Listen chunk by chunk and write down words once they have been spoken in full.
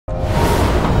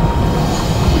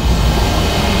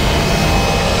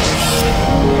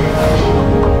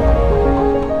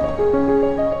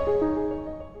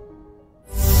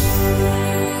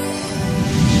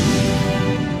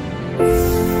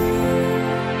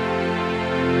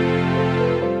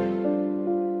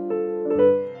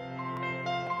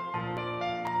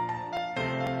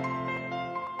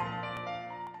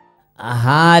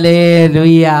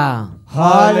Hallelujah,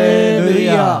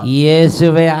 hallelujah.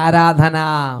 യേശുവേ ആരാധന,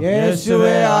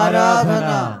 യേശുവേ ആരാധന.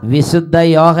 വിശുദ്ധ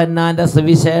യോഹന്നാന്റെ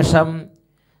സുവിശേഷം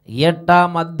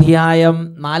 8-ാം അധ്യായം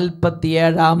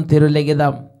 47-ാം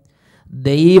തിരുലിഖിതം.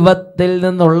 ദൈവത്തിൽ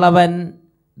നിന്നുള്ളവൻ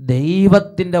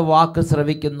ദൈവത്തിൻ്റെ വാക്ക്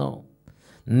ശ്രവിക്കുന്നു.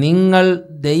 നിങ്ങൾ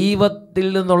ദൈവത്തിൽ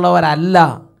നിന്നുള്ളവരല്ല,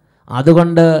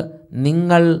 അതുകൊണ്ട്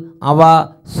നിങ്ങൾ അവ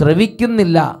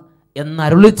ശ്രവിക്കുന്നില്ല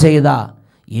എന്നരുളി ചെയ്ത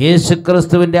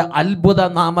യേശുക്രിസ്തുവിൻ്റെ അത്ഭുത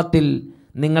നാമത്തിൽ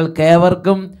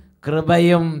നിങ്ങൾക്കേവർക്കും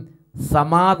കൃപയും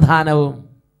സമാധാനവും.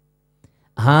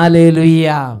 Hallelujah,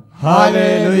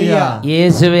 hallelujah.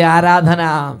 യേശുവേ ആരാധന,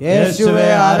 യേശുവേ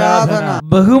ആരാധന.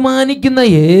 ബഹുമാനിക്കുന്ന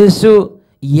യേശു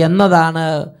എന്നതാണ്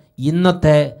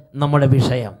ഇന്നത്തെ നമ്മുടെ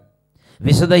വിഷയം.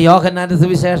 വിശുദ്ധ യോഹന്നാന്റെ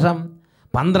സുവിശേഷം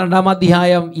 12-ാം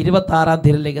അധ്യായം 26-ാം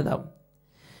തിരുലിഖിതം.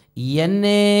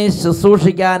 എന്നെ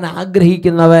ശുശ്രൂഷിക്കാൻ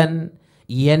ആഗ്രഹിക്കുന്നവൻ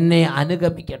എന്നെ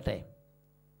അനുഗമിക്കട്ടെ,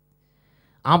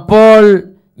 അപ്പോൾ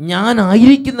ഞാൻ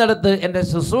ആയിരിക്കുന്നിടത്ത് എൻ്റെ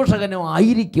ശുശ്രൂഷകനും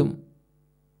ആയിരിക്കും.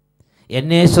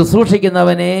 എന്നെ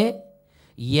ശുശ്രൂഷിക്കുന്നവനെ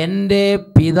എൻ്റെ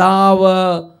പിതാവ്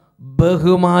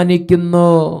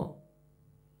ബഹുമാനിക്കുന്നു.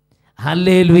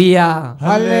 Hallelujah,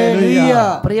 hallelujah.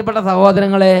 പ്രിയപ്പെട്ട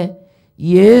സഹോദരങ്ങളെ,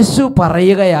 യേശു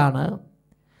പറയുകയാണ്,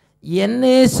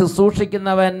 എന്നെ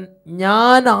ശുശ്രൂഷിക്കുന്നവൻ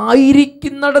ഞാൻ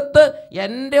ആയിരിക്കുന്നിടത്ത്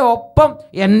എൻ്റെ ഒപ്പം,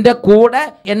 എൻ്റെ കൂടെ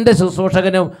എൻ്റെ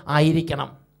ശുശ്രൂഷകനും ആയിരിക്കണം.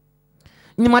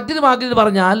 ഇനി മറ്റൊരു വാക്കിൽ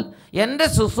പറഞ്ഞാൽ, എൻ്റെ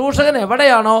ശുശ്രൂഷകൻ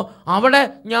എവിടെയാണോ അവിടെ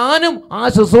ഞാനും ആ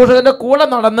ശുശ്രൂഷകൻ്റെ കൂടെ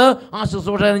നടന്ന് ആ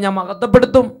ശുശ്രൂഷകനെ ഞാൻ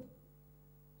മഹത്വപ്പെടുത്തും.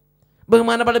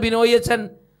 ബഹുമാനപ്പെട്ട ബിനോയ് അച്ഛൻ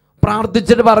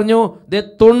പ്രാർത്ഥിച്ചിട്ട് പറഞ്ഞു,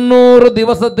 90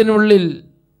 ദിവസത്തിനുള്ളിൽ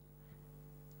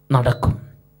നടക്കും.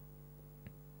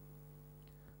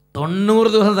 90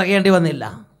 ദിവസം തികയേണ്ടി വന്നില്ല.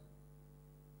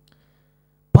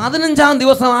 15-ാം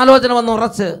ദിവസം ആലോചന വന്ന്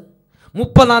ഉറച്ച്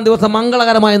 30-ാം ദിവസം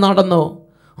മംഗളകരമായി നടന്നു.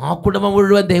 ആ കുടുംബം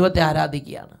മുഴുവൻ ദൈവത്തെ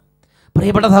ആരാധിക്കുകയാണ്.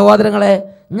 പ്രിയപ്പെട്ട സഹോദരങ്ങളെ,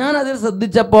 ഞാനതിൽ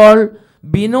ശ്രദ്ധിച്ചപ്പോൾ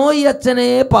ബിനോയ്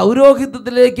അച്ഛനെ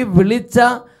പൗരോഹിത്യത്തിലേക്ക് വിളിച്ച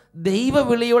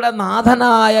ദൈവവിളിയുടെ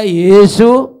നാഥനായ യേശു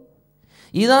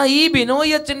ഇതാ ഈ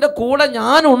ബിനോയ് അച്ഛൻ്റെ കൂടെ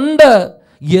ഞാനുണ്ട്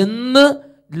എന്ന്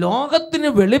ലോകത്തിന്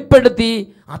വെളിപ്പെടുത്തി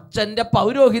അച്ഛൻ്റെ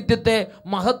പൗരോഹിത്യത്തെ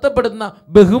മഹത്വപ്പെടുത്തുന്ന,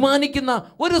 ബഹുമാനിക്കുന്ന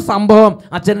ഒരു സംഭവം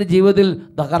അച്ഛൻ്റെ ജീവിതത്തിൽ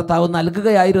കർത്താവ്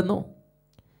നൽകുകയായിരുന്നു.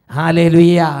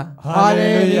 Hallelujah,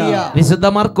 hallelujah. വിശുദ്ധ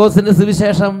മർക്കോസിന്റെ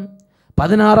സുവിശേഷം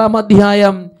 16-ാം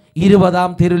അധ്യായം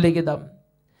 20-ാം തിരുലിഖിതം.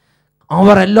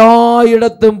 അവർ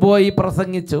എല്ലായിടത്തും പോയി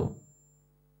പ്രസംഗിച്ചു.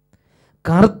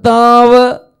 കർത്താവ്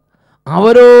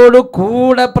അവരോട്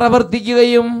കൂടെ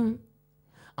പ്രവർത്തിക്കുകയും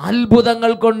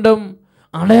അത്ഭുതങ്ങൾ കൊണ്ടും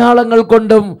അടയാളങ്ങൾ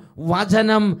കൊണ്ടും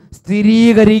വചനം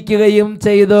സ്ഥിരീകരിക്കുകയും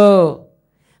ചെയ്തു.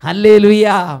 Hallelujah,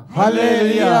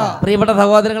 hallelujah. പ്രിയപ്പെട്ട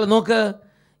സഹോദരങ്ങൾ, നോക്ക്,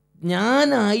 ഞാൻ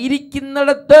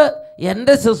ആയിരിക്കുന്നിടത്ത്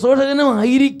എൻ്റെ ശുശ്രൂഷകനും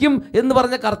ആയിരിക്കും എന്ന്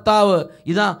പറഞ്ഞ കർത്താവ്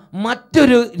ഇതാ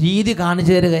മറ്റൊരു രീതി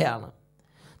കാണിച്ചു തരികയാണ്.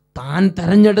 താൻ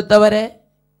തെരഞ്ഞെടുത്തവരെ,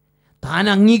 താൻ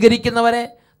അംഗീകരിക്കുന്നവരെ,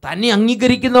 തന്നെ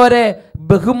അംഗീകരിക്കുന്നവരെ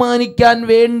ബഹുമാനിക്കാൻ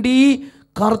വേണ്ടി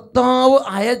കർത്താവ്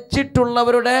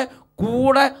അയച്ചിട്ടുള്ളവരുടെ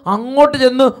കൂടെ അങ്ങോട്ട്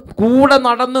ചെന്ന് കൂടെ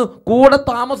നടന്ന് കൂടെ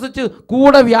താമസിച്ച്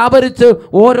കൂടെ വ്യാപരിച്ച്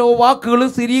ഓരോ വാക്കുകൾ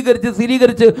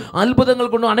സ്ഥിരീകരിച്ച് അത്ഭുതങ്ങൾ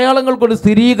കൊണ്ട് അടയാളങ്ങൾ കൊണ്ട്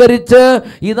സ്ഥിരീകരിച്ച്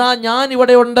ഇതാ ഞാൻ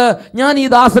ഇവിടെയുണ്ട്, ഞാൻ ഈ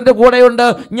ദാസൻ്റെ കൂടെയുണ്ട്,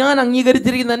 ഞാൻ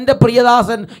അംഗീകരിച്ചിരിക്കുന്ന എൻ്റെ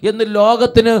പ്രിയദാസൻ എന്ന്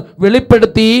ലോകത്തിന്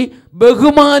വെളിപ്പെടുത്തി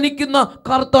ബഹുമാനിക്കുന്ന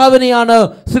കർത്താവിനെയാണ്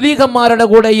ശ്ലീഹന്മാരുടെ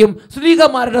കൂടെയും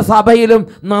ശ്ലീഹന്മാരുടെ സഭയിലും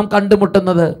നാം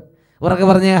കണ്ടുമുട്ടുന്നത്. ഉറക്കെ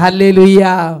പറഞ്ഞേ ഹല്ലേലൂയ,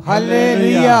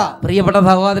 ഹല്ലേലൂയ. പ്രിയപ്പെട്ട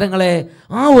സഹോദരങ്ങളെ,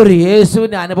 ആ ഒരു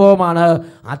യേശുവിൻ്റെ അനുഭവമാണ്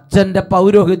അച്ഛൻ്റെ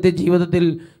പൗരോഹിത്യ ജീവിതത്തിൽ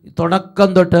തുടക്കം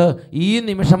തൊട്ട് ഈ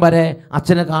നിമിഷം വരെ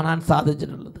അച്ഛനെ കാണാൻ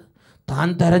സാധിച്ചിട്ടുള്ളത്. താൻ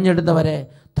തെരഞ്ഞെടുത്തവരെ,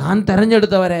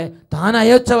 താൻ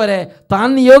അയച്ചവരെ, താൻ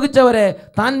നിയോഗിച്ചവരെ,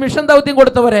 താൻ മിഷൻ ദൗത്യം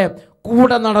കൊടുത്തവരെ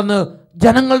കൂടെ നടന്ന്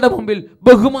ജനങ്ങളുടെ മുമ്പിൽ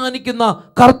ബഹുമാനിക്കുന്ന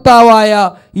കർത്താവായ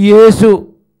യേശു.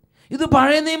 ഇത്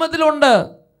പഴയ നിയമത്തിലുണ്ട്.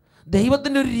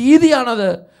 ദൈവത്തിൻ്റെ ഒരു രീതിയാണത്.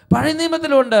 പഴയ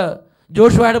നിയമത്തിലുണ്ട്.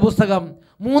 ജോഷുവയുടെ പുസ്തകം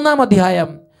 3-ാം അധ്യായം,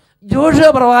 ജോഷുവ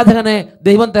പ്രവാചകനെ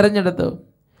ദൈവം തെരഞ്ഞെടുത്തു.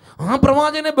 ആ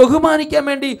പ്രവാചകനെ ബഹുമാനിക്കാൻ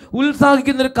വേണ്ടി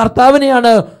ഉത്സാഹിക്കുന്ന ഒരു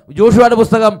കർത്താവിനെയാണ് ജോഷുവയുടെ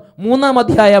പുസ്തകം 3-ാം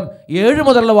അധ്യായം 7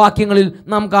 മുതലുള്ള വാക്യങ്ങളിൽ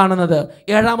നാം കാണുന്നത്.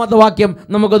 7-ാമത്തെ വാക്യം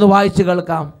നമുക്കൊന്ന് വായിച്ചു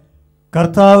കേൾക്കാം.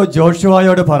 കർത്താവ്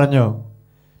ജോഷുവയോട് പറഞ്ഞു,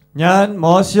 ഞാൻ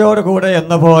മോശയോട് കൂടെ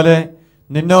എന്ന പോലെ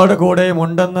നിന്നോട് കൂടെയും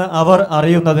ഉണ്ടെന്ന് അവർ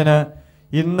അറിയുന്നതിന്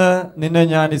ഇന്ന് നിന്നെ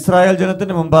ഞാൻ ഇസ്രായേൽ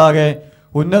ജനത്തിന് മുമ്പാകെ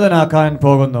ഉന്നതനാക്കാൻ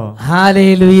പോകുന്നു.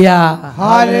 Hallelujah,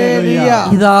 hallelujah.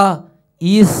 ഇതാ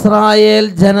ഇസ്രായേൽ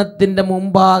ജനത്തിൻ്റെ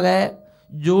മുമ്പാകെ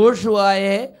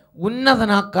ജോഷുവയെ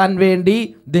ഉന്നതനാക്കാൻ വേണ്ടി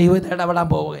ദൈവത്തെ ഇടപെടാൻ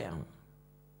പോവുകയാണ്.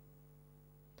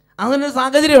 അങ്ങനൊരു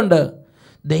സാഹചര്യമുണ്ട്.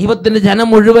 ദൈവത്തിൻ്റെ ജനം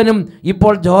മുഴുവനും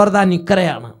ഇപ്പോൾ ജോർദാൻ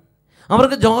ഇക്കരയാണ്.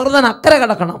 അവർക്ക് ജോർദാൻ അക്കരെ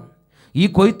കടക്കണം. ഈ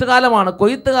കൊയ്ത്ത് കാലമാണ്.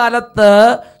 കൊയ്ത്ത് കാലത്ത്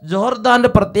ജോർദാൻ്റെ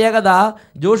പ്രത്യേകത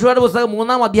ജോഷുവയുടെ പുസ്തകം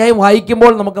 3-ാം അധ്യായം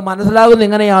വായിക്കുമ്പോൾ നമുക്ക് മനസ്സിലാകുന്നത്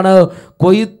എങ്ങനെയാണ്?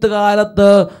 കൊയ്ത്ത് കാലത്ത്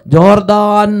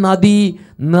ജോർദാൻ നദി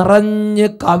നിറഞ്ഞ്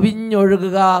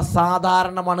കവിഞ്ഞൊഴുകുക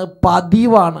സാധാരണമാണ്,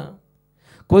 പതിവാണ്.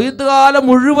 കൊയ്ത്തുകാലം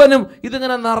മുഴുവനും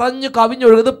ഇതിങ്ങനെ നിറഞ്ഞ്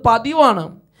കവിഞ്ഞൊഴുകുന്നത് പതിവാണ്.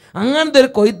 അങ്ങനത്തെ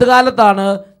ഒരു കൊയ്ത്ത് കാലത്താണ്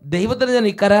ദൈവത്തിന് ഞാൻ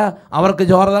ഇക്കര അവർക്ക്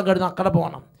ജോർദാൻ കഴിഞ്ഞ് അക്കരെ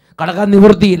പോകണം, കടക്കാൻ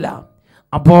നിവൃത്തിയില്ല.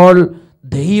 അപ്പോൾ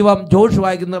ദൈവം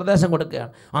ജോഷുവായ്ക്ക് നിർദ്ദേശം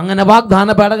കൊടുക്കുകയാണ്. അങ്ങനെ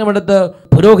വാഗ്ദാന പേടകമെടുത്ത്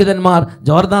പുരോഹിതന്മാർ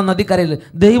ജോർദാൻ നദിക്കരയിൽ,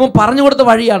 ദൈവം പറഞ്ഞു കൊടുത്ത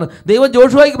വഴിയാണ്. ദൈവം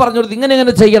ജോഷുവായ്ക്ക് പറഞ്ഞു കൊടുത്തു ഇങ്ങനെ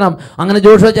ഇങ്ങനെ ചെയ്യണം. അങ്ങനെ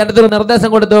ജോഷുവ ജനത്തിന് നിർദ്ദേശം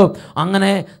കൊടുത്തു.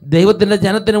 അങ്ങനെ ദൈവത്തിൻ്റെ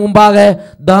ജനത്തിന് മുമ്പാകെ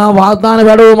വാഗ്ദാന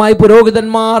പേടകവുമായി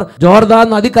പുരോഹിതന്മാർ ജോർദാൻ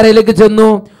നദിക്കരയിലേക്ക് ചെന്നു.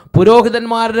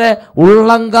 പുരോഹിതന്മാരുടെ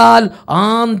ഉള്ളങ്കാൽ ആ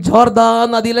ജോർദാൻ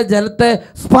നദിയിലെ ജലത്തെ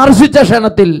സ്പർശിച്ച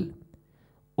ക്ഷണത്തിൽ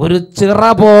ഒരു ചിറ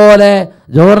പോലെ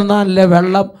ജോർദാനിലെ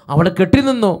വെള്ളം അവിടെ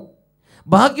കെട്ടിനിന്നു.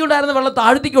 ബാക്കിയുണ്ടായിരുന്ന വെള്ളം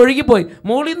താഴ്ത്തിക്ക് ഒഴുകിപ്പോയി.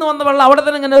 മുകളിൽ നിന്ന് വന്ന വെള്ളം അവിടെ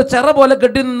തന്നെ ഇങ്ങനെ ചിറ പോലെ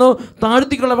കെട്ടിനിന്നു.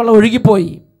 താഴ്ത്തിക്കുള്ള വെള്ളം ഒഴുകിപ്പോയി.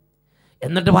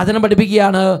 എന്നിട്ട് വചനം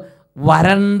പഠിപ്പിക്കുകയാണ്,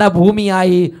 വരണ്ട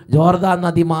ഭൂമിയായി ജോർദാൻ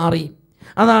നദി മാറി.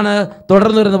 അതാണ്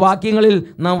തുടർന്ന് വരുന്ന വാക്യങ്ങളിൽ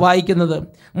നാം വായിക്കുന്നത്.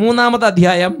 3-ാമത്തെ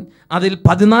അധ്യായം അതിൽ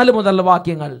 14 മുതലുള്ള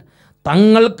വാക്യങ്ങൾ.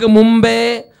 തങ്ങൾക്ക് മുമ്പേ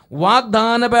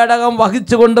വാഗ്ദാന പേടകം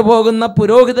വഹിച്ചു കൊണ്ടുപോകുന്ന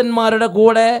പുരോഹിതന്മാരുടെ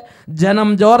കൂടെ ജനം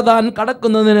ജോർദാൻ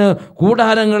കടക്കുന്നതിന്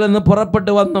കൂടാരങ്ങളിൽ നിന്ന്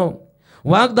പുറപ്പെട്ടു വന്നു.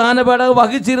 വാഗ്ദാന പേടകം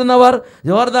വഹിച്ചിരുന്നവർ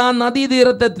ജോർദാൻ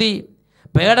നദീതീരത്തെത്തി.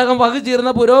 പേടകം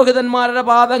വഹിച്ചിരുന്ന പുരോഹിതന്മാരുടെ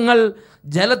പാദങ്ങൾ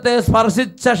ജലത്തെ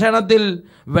സ്പർശിച്ച ക്ഷണത്തിൽ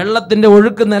വെള്ളത്തിൻ്റെ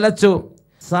ഒഴുക്ക് നിലച്ചു.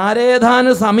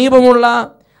 സാരേധാന് സമീപമുള്ള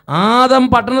ആദം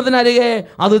പട്ടണത്തിനരികെ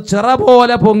അത് ചിറ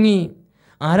പോലെ പൊങ്ങി.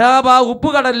 അരാബ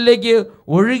ഉപ്പുകടലിലേക്ക്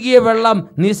ഒഴുകിയ വെള്ളം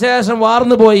നിശേഷം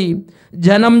വാർന്നുപോയി.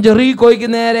 ജനം ജെറീക്കോയ്ക്ക്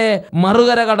നേരെ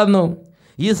മറുകര കടന്നു.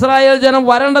 ഇസ്രായേൽ ജനം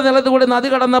വരണ്ട നിലത്തുകൂടി നദി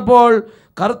കടന്നപ്പോൾ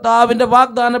കർത്താവിൻ്റെ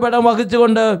വാഗ്ദാന പേടകം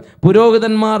വഹിച്ചുകൊണ്ട്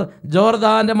പുരോഹിതന്മാർ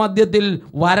ജോർദാൻ്റെ മധ്യത്തിൽ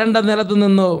വരണ്ട നിലത്ത്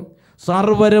നിന്നു.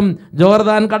 സർവരും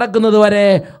ജോർദാൻ കടക്കുന്നത് വരെ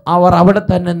അവർ അവിടെ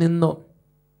തന്നെ നിന്നു.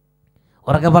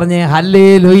 ഉറക്കെ പറഞ്ഞേ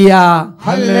ഹല്ലേലൂയ,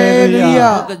 ഹല്ലേലൂയ.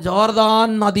 ജോർദാൻ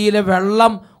നദിയിലെ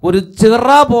വെള്ളം ഒരു ചിറ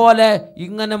പോലെ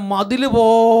ഇങ്ങനെ മതിൽ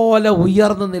പോലെ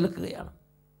ഉയർന്നു നിൽക്കുകയാണ്.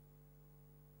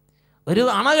 ഒരു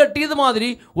അണ കെട്ടിയത് മാതിരി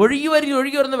ഒഴുകി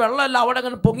വരുന്ന വെള്ളമെല്ലാം അവിടെ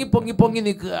അങ്ങനെ പൊങ്ങി പൊങ്ങി പൊങ്ങി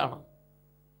നിൽക്കുകയാണ്.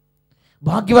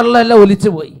 ബാക്കി വെള്ളമെല്ലാം ഒലിച്ചു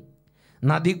പോയി.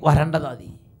 നദി വരണ്ട നദി.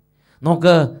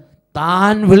 നോക്ക്,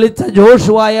 താൻ വിളിച്ച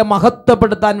ജോഷുവയെ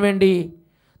മഹത്വപ്പെടുത്താൻ വേണ്ടി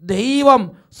ദൈവം,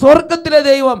 സ്വർഗത്തിലെ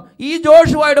ദൈവം ഈ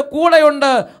ജോഷുവയുടെ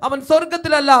കൂടെയുണ്ട്, അവൻ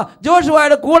സ്വർഗത്തിലല്ല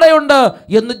ജോഷുവയുടെ കൂടെയുണ്ട്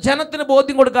എന്ന് ജനത്തിന്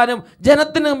ബോധ്യം കൊടുക്കാനും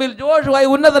ജനത്തിന് മുമ്പിൽ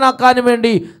ജോഷുവയെ ഉന്നതനാക്കാനും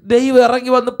വേണ്ടി ദൈവം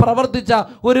ഇറങ്ങി വന്ന് പ്രവർത്തിച്ച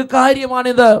ഒരു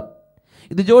കാര്യമാണിത്.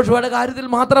 ഇത് ജോഷുവയുടെ കാര്യത്തിൽ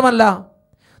മാത്രമല്ല,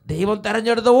 ദൈവം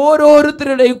തെരഞ്ഞെടുത്ത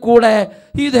ഓരോരുത്തരുടെയും കൂടെ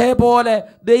ഇതേപോലെ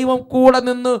ദൈവം കൂടെ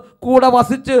നിന്ന്, കൂടെ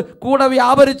വസിച്ച്, കൂടെ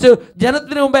വ്യാപരിച്ച്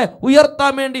ജനത്തിന് മുമ്പേ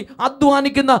ഉയർത്താൻ വേണ്ടി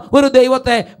അധ്വാനിക്കുന്ന ഒരു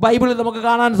ദൈവത്തെ ബൈബിളിൽ നമുക്ക്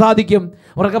കാണാൻ സാധിക്കും.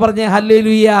 ഉറക്കെ പറഞ്ഞേ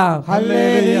ഹല്ലേലൂയ,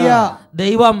 ഹല്ലേലൂയ.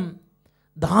 ദൈവം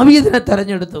ദാവീദിനെ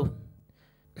തെരഞ്ഞെടുത്തു.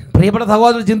 പ്രിയപ്പെട്ട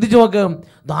സഹോദരൻ, ചിന്തിച്ചു നോക്ക്.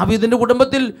 ദാവീദിൻ്റെ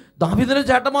കുടുംബത്തിൽ ദാവീദിൻ്റെ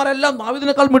ചേട്ടന്മാരെല്ലാം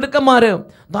ദാവീദിനേക്കാൾ മിടുക്കന്മാർ,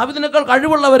 ദാവീദിനേക്കാൾ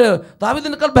കഴിവുള്ളവർ,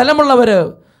 ദാവീദിനേക്കാൾ ബലമുള്ളവർ.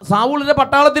 സാവൂളിൻ്റെ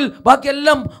പട്ടാളത്തിൽ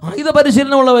ബാക്കിയെല്ലാം ആയുധ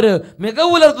പരിശീലനമുള്ളവർ, മികവ്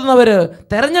പുലർത്തുന്നവർ,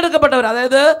 തിരഞ്ഞെടുക്കപ്പെട്ടവർ.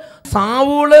 അതായത്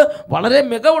സാവൂള് വളരെ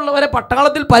മികവുള്ളവരെ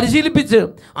പട്ടാളത്തിൽ പരിശീലിപ്പിച്ച്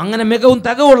അങ്ങനെ മികവും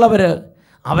തികവുള്ളവർ.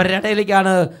 അവരുടെ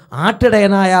ഇടയിലേക്കാണ്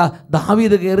ആട്ടിടയനായ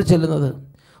ദാവീദ് കയറി ചെല്ലുന്നത്.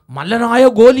 മല്ലനായ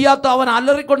ഗോലിയാത്ത് അവൻ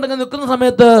അലറിക്കൊണ്ടെങ്കിൽ നിൽക്കുന്ന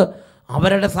സമയത്ത്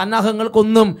അവരുടെ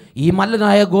സന്നാഹങ്ങൾക്കൊന്നും ഈ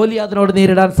മല്ലനായ ഗോലിയാത്തിനോട്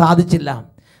നേരിടാൻ സാധിച്ചില്ല.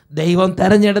 ദൈവം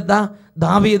തെരഞ്ഞെടുത്ത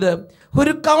ദാവീദ്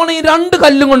ഒരു കവണയും 2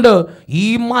 കല്ലും കൊണ്ട് ഈ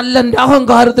മല്ലൻ്റെ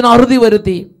അഹങ്കാരത്തിന് അറുതി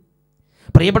വരുത്തി.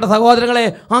 പ്രിയപ്പെട്ട സഹോദരങ്ങളെ,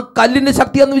 ആ കല്ലിൻ്റെ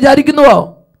ശക്തിയാണെന്ന് വിചാരിക്കുന്നുവോ?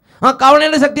 ആ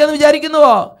കവണയുടെ ശക്തിയാണെന്ന്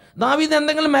വിചാരിക്കുന്നുവോ? ദാവീദ്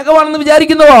എന്തെങ്കിലും മികവാണെന്ന്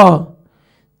വിചാരിക്കുന്നുവോ?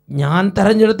 ഞാൻ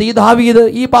തെരഞ്ഞെടുത്ത ഈ ദാവീദ്,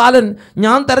 ഈ ബാലൻ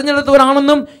ഞാൻ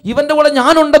തെരഞ്ഞെടുത്തവരാണെന്നും ഇവൻ്റെ കൂടെ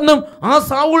ഞാനുണ്ടെന്നും ആ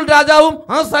സാവൂൾ രാജാവും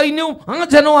ആ സൈന്യവും ആ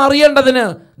ജനവും അറിയേണ്ടതിന്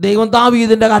ദൈവം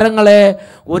ദാവീദിൻ്റെ കരങ്ങളെ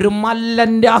ഒരു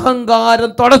മല്ലൻ്റെ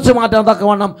അഹങ്കാരം തുടച്ചു മാറ്റാൻ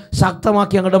തക്കവണ്ണം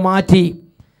ശക്തമാക്കി അങ്ങോട്ട് മാറ്റി.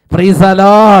 Praise the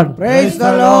Lord. Praise the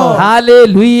Lord.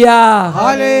 Hallelujah.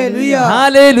 Hallelujah.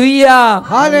 Hallelujah.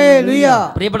 Hallelujah.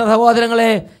 പ്രിയപ്പെട്ട സഹോദരങ്ങളെ,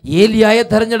 ഏലിയായെ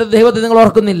തെരഞ്ഞെടുത്ത ദൈവത്തെ നിങ്ങൾ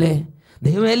ഓർക്കുന്നില്ലേ?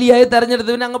 ദൈവം ഏലിയായെ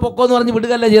തെരഞ്ഞെടുത്തവനെ അങ്ങ് പൊക്കോന്ന് പറഞ്ഞ്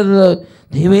വിടുകയല്ല ചെയ്തത്.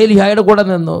 ദൈവം ഏലിയായുടെ കൂടെ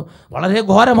നിന്നു. വളരെ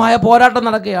ഘോരമായ പോരാട്ടം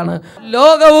നടക്കുകയാണ്.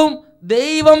 ലോകവും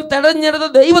ദൈവം തെരഞ്ഞെടുത്ത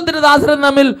ദൈവത്തിൻ്റെ ദാസരും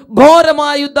തമ്മിൽ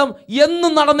ഘോരമായ യുദ്ധം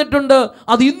എന്നും നടന്നിട്ടുണ്ട്,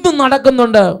 അത് ഇന്നും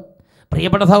നടക്കുന്നുണ്ട്.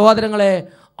 പ്രിയപ്പെട്ട സഹോദരങ്ങളെ,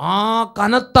 ആ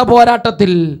കനത്ത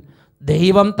പോരാട്ടത്തിൽ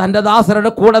ദൈവം തൻ്റെ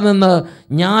ദാസരുടെ കൂടെ നിന്ന്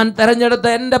ഞാൻ തിരഞ്ഞെടുത്ത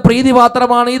എൻ്റെ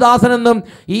പ്രീതിപാത്രമാണ് ഈ ദാസനെന്നും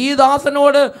ഈ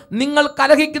ദാസനോട് നിങ്ങൾ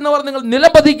കലഹിക്കുന്നവർ നിങ്ങൾ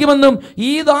നിലപതിക്കുമെന്നും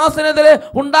ഈ ദാസനെതിരെ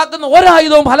ഉണ്ടാക്കുന്ന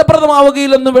ഒരായുധവും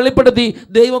ഫലപ്രദമാവുകയില്ലെന്നും വെളിപ്പെടുത്തി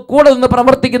ദൈവം കൂടെ നിന്ന്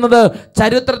പ്രവർത്തിക്കുന്നത്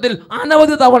ചരിത്രത്തിൽ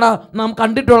അനവധി തവണ നാം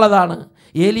കണ്ടിട്ടുള്ളതാണ്.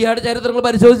 ഏലിയായുടെ ചരിത്രങ്ങൾ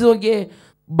പരിശോധിച്ച് നോക്കിയേ.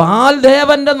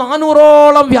 ബാൽദേവന്റെ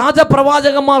 400ഓളം വ്യാജ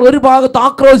പ്രവാചകന്മാർ ഒരു ഭാഗത്ത്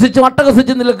ആക്രോശിച്ച്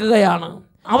അട്ടഹസിച്ച് നിൽക്കുകയാണ്.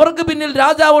 അവർക്ക് പിന്നിൽ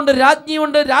രാജാവുണ്ട്,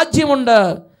 രാജ്ഞിയുണ്ട്, രാജ്യമുണ്ട്.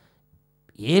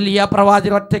 ഏലിയ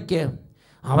പ്രവാചകൻ ഒറ്റയ്ക്ക്,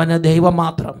 അവന് ദൈവം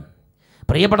മാത്രം.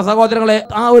 പ്രിയപ്പെട്ട സഹോദരങ്ങളെ,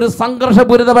 ആ ഒരു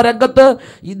സംഘർഷപൂരിത രംഗത്ത്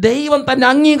ഈ ദൈവം തൻ്റെ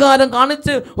അംഗീകാരം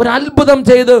കാണിച്ച് ഒരു അത്ഭുതം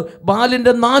ചെയ്ത്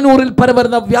ബാലിൻ്റെ 400-ൽ പരം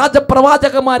വരുന്ന വ്യാജ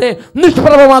പ്രവാചകന്മാരെ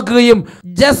നിഷ്പ്രഭമാക്കുകയും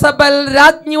ജെസബൽ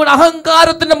രാജ്ഞിയുടെ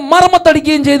അഹങ്കാരത്തിന്റെ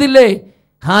മർമ്മത്തടിക്കുകയും ചെയ്തില്ലേ?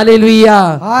 ഹല്ലേലൂയ.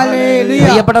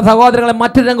 പ്രിയപ്പെട്ട സഹോദരങ്ങളെ,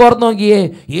 മറ്റൊരു രംഗം ഓർത്ത് നോക്കിയേ.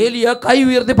 ഏലിയ കൈ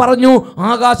ഉയർത്തി പറഞ്ഞു,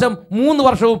 ആകാശം 3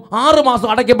 വർഷവും 6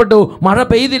 മാസവും അടയ്ക്കപ്പെട്ടു, മഴ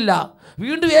പെയ്തില്ല.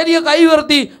 വീണ്ടും ഏലിയ കൈ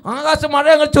ഉയർത്തി, ആകാശം മഴ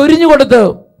അങ്ങ് ചൊരിഞ്ഞു കൊടുത്തു.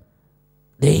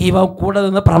 ദൈവം കൂടെ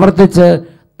നിന്ന് പ്രവർത്തിച്ച്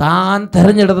താൻ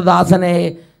തെരഞ്ഞെടുത്ത ദാസനെ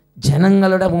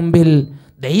ജനങ്ങളുടെ മുമ്പിൽ,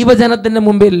 ദൈവജനത്തിൻ്റെ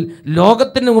മുമ്പിൽ,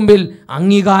 ലോകത്തിൻ്റെ മുമ്പിൽ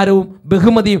അംഗീകാരവും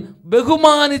ബഹുമതിയും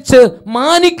ബഹുമാനിച്ച്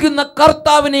മാനിക്കുന്ന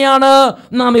കർത്താവിനെയാണ്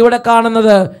നാം ഇവിടെ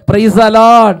കാണുന്നത്. Praise the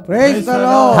Lord, praise the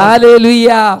Lord, hallelujah,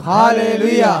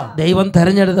 hallelujah. ദൈവം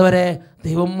തെരഞ്ഞെടുത്തവരെ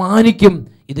ദൈവം മാനിക്കും.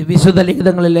 ഇത് വിശുദ്ധ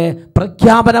ലിഖിതങ്ങളിലെ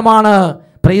പ്രഖ്യാപനമാണ്.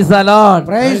 Praise the Lord,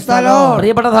 praise the Lord.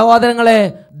 പ്രിയപ്പെട്ട സഹോദരങ്ങളെ,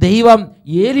 ദൈവം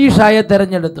ഏലീഷായെ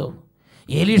തെരഞ്ഞെടുത്തു.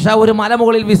 ഏലീഷ ഒരു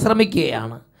മലമുകളിൽ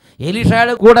വിശ്രമിക്കുകയാണ്.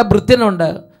 ഏലീഷയുടെ കൂടെ ഭൃത്യനുണ്ട്.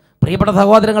 പ്രിയപ്പെട്ട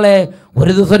സഹോദരങ്ങളെ,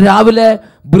 ഒരു ദിവസം രാവിലെ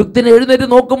ഭൃത്യൻ എഴുന്നേറ്റ്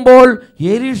നോക്കുമ്പോൾ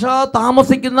ഏലീഷ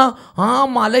താമസിക്കുന്ന ആ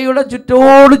മലയുടെ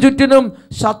ചുറ്റിനും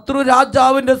ശത്രു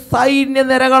രാജാവിൻ്റെ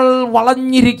സൈന്യനിരകൾ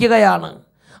വളഞ്ഞിരിക്കുകയാണ്.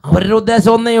 അവരുടെ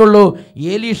ഉദ്ദേശം ഒന്നേ ഉള്ളൂ,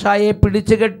 ഏലീഷായെ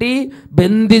പിടിച്ചു കെട്ടി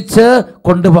ബന്ധിച്ച്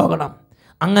കൊണ്ടുപോകണം.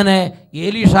 അങ്ങനെ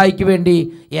ഏലീഷായ്ക്ക് വേണ്ടി,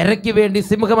 ഇരയ്ക്ക് വേണ്ടി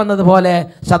സിംഹം എന്നതുപോലെ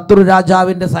ശത്രു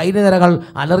രാജാവിൻ്റെ സൈന്യനിരകൾ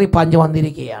അലറിപ്പാഞ്ഞു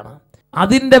വന്നിരിക്കുകയാണ്.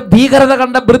 അതിൻ്റെ ഭീകരത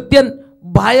കണ്ട ഭൃത്യൻ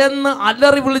ഭയന്ന്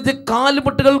അലറി വിളിച്ച്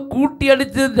കാലുമുട്ടുകൾ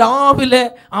കൂട്ടിയടിച്ച് രാവിലെ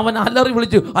അവൻ അലറി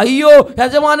വിളിച്ചു, അയ്യോ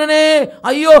യജമാനനെ,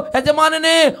 അയ്യോ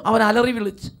യജമാനനെ, അവൻ അലറി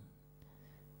വിളിച്ചു.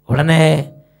 ഉടനെ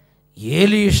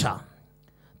ഏലീഷ,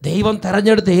 ദൈവം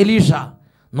തെരഞ്ഞെടുത്ത ഏലീഷ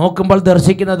നോക്കുമ്പോൾ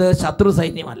ദർശിക്കുന്നത് ശത്രു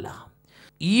സൈന്യമല്ല,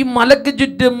 ഈ മലയ്ക്ക്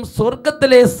ചുറ്റും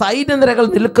സ്വർഗത്തിലെ സൈന്യനിരകൾ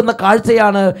നിൽക്കുന്ന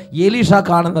കാഴ്ചയാണ് ഏലീഷ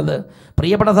കാണുന്നത്.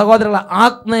 പ്രിയപ്പെട്ട സഹോദരങ്ങളെ,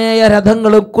 ആഗ്നേയ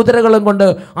രഥങ്ങളും കുതിരകളും കൊണ്ട്,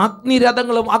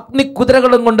 അഗ്നിരഥങ്ങളും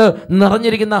അഗ്നിക്കുതിരകളും കൊണ്ട്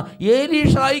നിറഞ്ഞിരിക്കുന്ന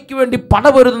ഏലീഷായ്ക്ക് വേണ്ടി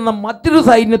പടപൊരുതുന്ന മറ്റൊരു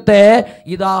സൈന്യത്തെ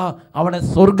ഇതാ അവിടെ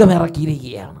സ്വർഗം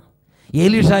ഇറക്കിയിരിക്കുകയാണ്.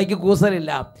 ഏലീഷായ്ക്ക്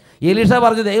കൂസലില്ല. ഏലീഷ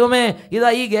പറഞ്ഞു, ദൈവമേ,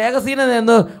 ഇതാ ഈ ഗേഹസീനെ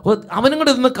നിന്ന് അവനും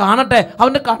കൂടെ ഇന്ന് കാണട്ടെ,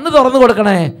 അവൻ്റെ കണ്ണ് തുറന്നു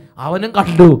കൊടുക്കണേ. അവനും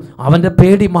കണ്ടു, അവൻ്റെ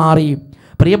പേടി മാറി.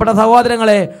 പ്രിയപ്പെട്ട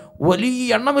സഹോദരങ്ങളെ,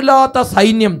 വലിയ എണ്ണമില്ലാത്ത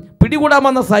സൈന്യം, പിടികൂടാൻ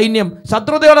വന്ന സൈന്യം,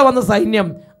 ശത്രുതയോടെ വന്ന സൈന്യം,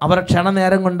 അവർ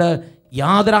ക്ഷണനേരം കൊണ്ട്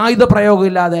യാതൊരു ആയുധ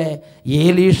പ്രയോഗമില്ലാതെ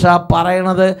ഏലീഷ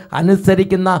പറയണത്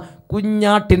അനുസരിക്കുന്ന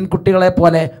കുഞ്ഞാട്ടിൻ കുട്ടികളെ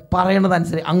പോലെ പറയണത്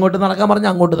അനുസരിച്ച് അങ്ങോട്ട് നടക്കാൻ പറഞ്ഞ്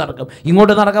അങ്ങോട്ട് നടക്കും,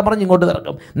 ഇങ്ങോട്ട് നടക്കാൻ പറഞ്ഞ് ഇങ്ങോട്ട്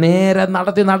നടക്കും. നേരെ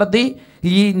നടത്തി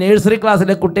ഈ നഴ്സറി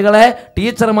ക്ലാസ്സിലെ കുട്ടികളെ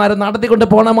ടീച്ചർമാർ നടത്തിക്കൊണ്ട്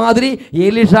പോണ മാതിരി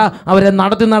ഏലീഷ അവരെ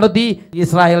നടത്തി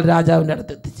ഇസ്രായേൽ രാജാവിൻ്റെ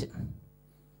അടുത്ത് എത്തിച്ച്,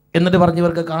 എന്നിട്ട് പറഞ്ഞു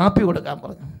ഇവർക്ക് കാപ്പി കൊടുക്കാൻ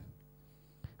പറഞ്ഞു.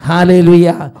 ഹല്ലേലൂയ.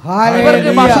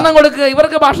 ഇവർക്ക്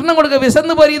ഭക്ഷണം കൊടുക്കുക,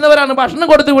 വിശന്ന് പൊരിയുന്നവരാണ്, ഭക്ഷണം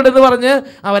കൊടുത്തു വിടുന്ന് പറഞ്ഞ്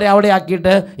അവരെ അവിടെ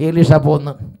ആക്കിയിട്ട് ഏലീഷ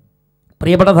പോന്നു.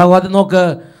 പ്രിയപ്പെട്ട സഹോദരൻ, നോക്ക്,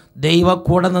 ദൈവം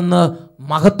കൂടെ നിന്ന്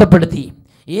മഹത്വപ്പെടുത്തി.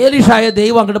 ഏലീഷായെ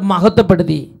ദൈവം അങ്ങോട്ട്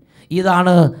മഹത്വപ്പെടുത്തി.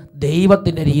 ഇതാണ്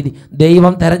ദൈവത്തിൻ്റെ രീതി.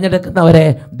 ദൈവം തിരഞ്ഞെടുക്കുന്നവരെ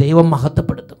ദൈവം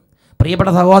മഹത്വപ്പെടുത്തും.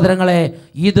 പ്രിയപ്പെട്ട സഹോദരങ്ങളെ,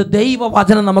 ഇത്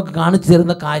ദൈവവചനം നമുക്ക് കാണിച്ചു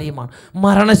തരുന്ന കാര്യമാണ്.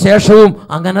 മരണശേഷവും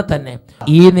അങ്ങനെ തന്നെ.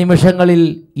 ഈ നിമിഷങ്ങളിൽ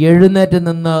എഴുന്നേറ്റ്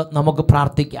നിന്ന് നമുക്ക്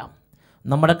പ്രാർത്ഥിക്കാം.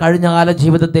 നമ്മുടെ കഴിഞ്ഞകാല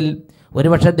ജീവിതത്തിൽ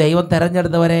ഒരുപക്ഷെ ദൈവം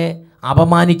തിരഞ്ഞെടുത്തവരെ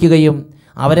അപമാനിക്കുകയും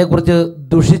അവരെക്കുറിച്ച്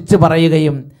ദുഷിച്ച്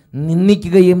പറയുകയും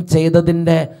നിന്ദിക്കുകയും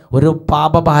ചെയ്തതിൻ്റെ ഒരു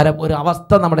പാപഭാരം, ഒരു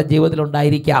അവസ്ഥ നമ്മുടെ ജീവിതത്തിൽ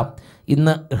ഉണ്ടായിരിക്കാം.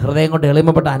 ഇന്ന് ഹൃദയം കൊണ്ട്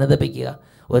എളിമപ്പെട്ട് അനുദപിക്കുക.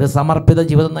 ഒരു സമർപ്പിത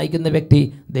ജീവിതം നയിക്കുന്ന വ്യക്തി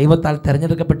ദൈവത്താൽ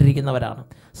തിരഞ്ഞെടുക്കപ്പെട്ടിരിക്കുന്നവരാണ്.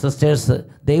 സിസ്റ്റേഴ്സ്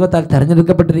ദൈവത്താൽ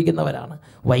തിരഞ്ഞെടുക്കപ്പെട്ടിരിക്കുന്നവരാണ്.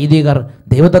 വൈദികർ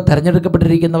ദൈവത്താൽ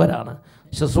തിരഞ്ഞെടുക്കപ്പെട്ടിരിക്കുന്നവരാണ്.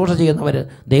 ശുശ്രൂഷ ചെയ്യുന്നവർ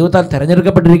ദൈവത്താൽ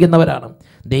തിരഞ്ഞെടുക്കപ്പെട്ടിരിക്കുന്നവരാണ്.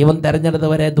 ദൈവം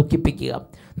തിരഞ്ഞെടുത്തവരെ ദുഃഖിപ്പിക്കുക,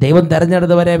 ദൈവം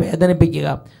തിരഞ്ഞെടുത്തവരെ വേദനിപ്പിക്കുക,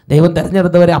 ദൈവം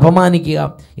തിരഞ്ഞെടുത്തവരെ അപമാനിക്കുക,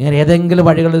 ഇങ്ങനെ ഏതെങ്കിലും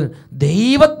വഴികളിൽ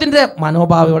ദൈവത്തിൻ്റെ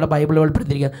മനോഭാവയോടെ ബൈബിൾ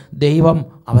വെളിപ്പെടുത്തിയിരിക്കുക. ദൈവം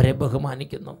അവരെ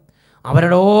ബഹുമാനിക്കുന്നു.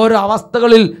 അവരുടെ ഓരോ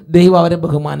അവസ്ഥകളിൽ ദൈവം അവരെ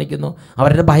ബഹുമാനിക്കുന്നു.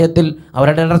 അവരുടെ ഭയത്തിൽ,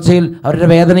 അവരുടെ ഇടർച്ചയിൽ, അവരുടെ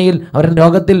വേദനയിൽ, അവരുടെ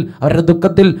രോഗത്തിൽ, അവരുടെ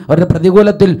ദുഃഖത്തിൽ, അവരുടെ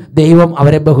പ്രതികൂലത്തിൽ ദൈവം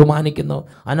അവരെ ബഹുമാനിക്കുന്നു.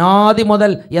 അനാദി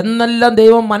മുതൽ എന്നെല്ലാം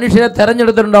ദൈവം മനുഷ്യരെ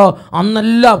തെരഞ്ഞെടുത്തിട്ടുണ്ടോ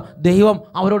അന്നെല്ലാം ദൈവം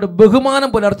അവരോട് ബഹുമാനം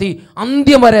പുലർത്തി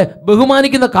അന്ത്യം വരെ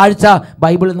ബഹുമാനിക്കുന്ന കാഴ്ച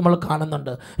ബൈബിളിൽ നമ്മൾ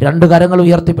കാണുന്നുണ്ട്. രണ്ട് കരങ്ങൾ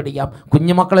ഉയർത്തിപ്പിടിക്കാം,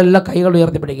 കുഞ്ഞുമക്കളെല്ലാം കൈകൾ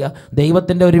ഉയർത്തിപ്പിടിക്കുക.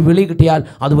 ദൈവത്തിൻ്റെ ഒരു വിളി കിട്ടിയാൽ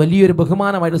അത് വലിയൊരു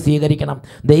ബഹുമാനമായിട്ട് സ്വീകരിക്കണം.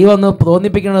 ദൈവം ഒന്ന്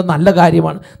തോന്നിപ്പിക്കുന്നത് നല്ല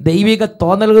കാര്യമാണ്. ദൈവിക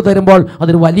തോന്നലുകൾ തരുമ്പോൾ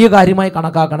അതൊരു വലിയ കാര്യമായി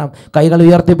കണക്കാക്കണം. കൈകൾ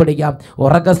ഉയർത്തിപ്പിടിക്കാം,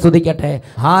 ഉറക്കെ സ്തുതിക്കട്ടെ.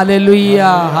 ഹല്ലേലൂയ,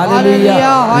 ഹല്ലേലൂയ,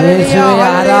 യേശുവേ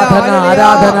ആരാധന,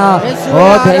 ആരാധന. ഓ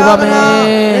ദൈവമേ,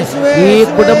 ഈ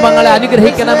കുടുംബങ്ങളെ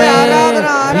അനുഗ്രഹിക്കണമേ,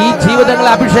 ഈ ജീവിതങ്ങളെ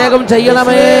അഭിഷേകം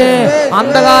ചെയ്യണമേ,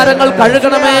 അന്ധകാരങ്ങൾ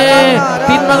കഴുകണമേ,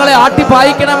 തിന്മകളെ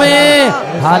ആട്ടിപ്പായിക്കണമേ.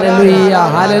 ഹല്ലേലൂയ,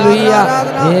 ഹല്ലേലൂയ,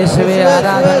 യേശുവേ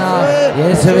ആരാധന,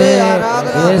 യേശുവേ,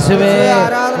 യേശുവേ.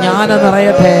 ജ്ഞാനം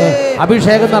നിറയട്ടെ,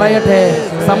 അഭിഷേകം നിറയട്ടെ,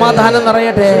 സമാധാനം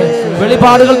നിറയട്ടെ,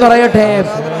 വെളിപാടുകൾ നിറയട്ടെ,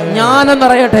 ജ്ഞാനം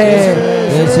നിറയട്ടെ.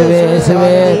 യേശുവേ,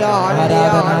 യേശുവേ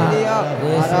ആരാധന,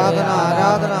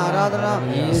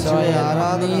 ഈശോയെ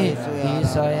നന്ദി,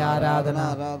 ഈശോയെ ആരാധന,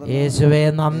 യേശുവേ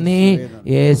നന്ദി,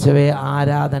 യേശുവേ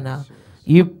ആരാധന.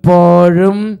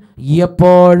 ഇപ്പോഴും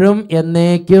എപ്പോഴും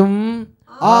എന്നേക്കും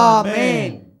ആമേൻ.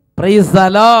 Praise the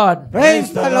Lord,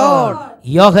 praise the Lord.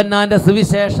 യോഹന്നാന്റെ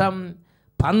സുവിശേഷം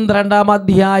 12-ാം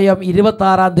അധ്യായം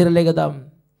 26-ാം തിരുലിഖിതം.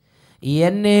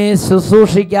 എന്നെ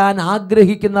ശുശ്രൂഷിക്കാൻ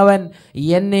ആഗ്രഹിക്കുന്നവൻ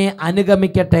എന്നെ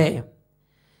അനുഗമിക്കട്ടെ.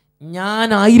 ഞാൻ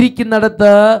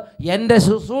ആയിരിക്കുന്നിടത്ത് എൻ്റെ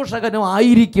ശുശ്രൂഷകനും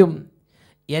ആയിരിക്കും.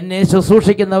 എന്നെ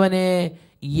ശുശ്രൂഷിക്കുന്നവനെ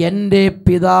എൻ്റെ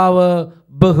പിതാവ്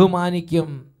ബഹുമാനിക്കും.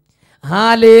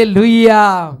 Hallelujah,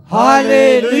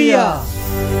 hallelujah.